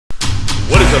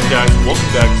What's up guys,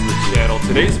 welcome back to the channel.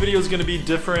 Today's video is going to be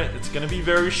different. It's going to be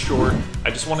very short. I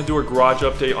just want to do a garage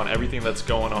update on everything that's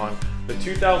going on. The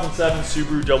 2007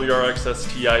 Subaru WRX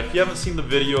STI, if you haven't seen the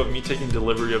video of me taking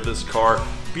delivery of this car,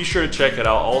 be sure to check it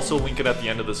out. I'll also link it at the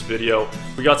end of this video.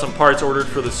 We got some parts ordered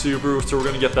for the Subaru, so we're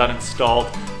going to get that installed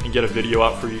and get a video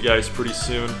out for you guys pretty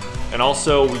soon. And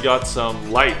also we got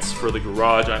some lights for the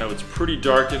garage. I know it's pretty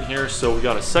dark in here, so we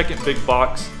got a second big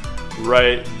box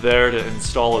right there to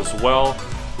install as well.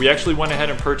 We actually went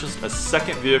ahead and purchased a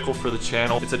second vehicle for the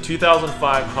channel. It's a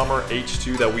 2005 Hummer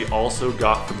H2 that we also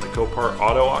got from the Copart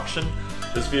Auto Auction.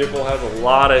 This vehicle has a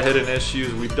lot of hidden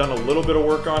issues. We've done a little bit of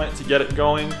work on it to get it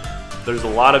going. There's a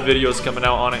lot of videos coming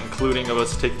out on it, including of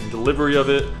us taking delivery of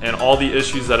it and all the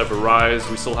issues that have arisen.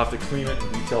 We still have to clean it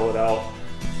and detail it out.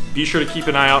 Be sure to keep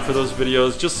an eye out for those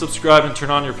videos. Just subscribe and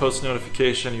turn on your post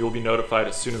notification. You will be notified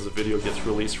as soon as the video gets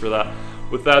released for that.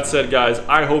 With that said, guys,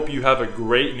 I hope you have a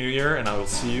great new year, and I will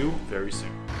see you very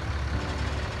soon.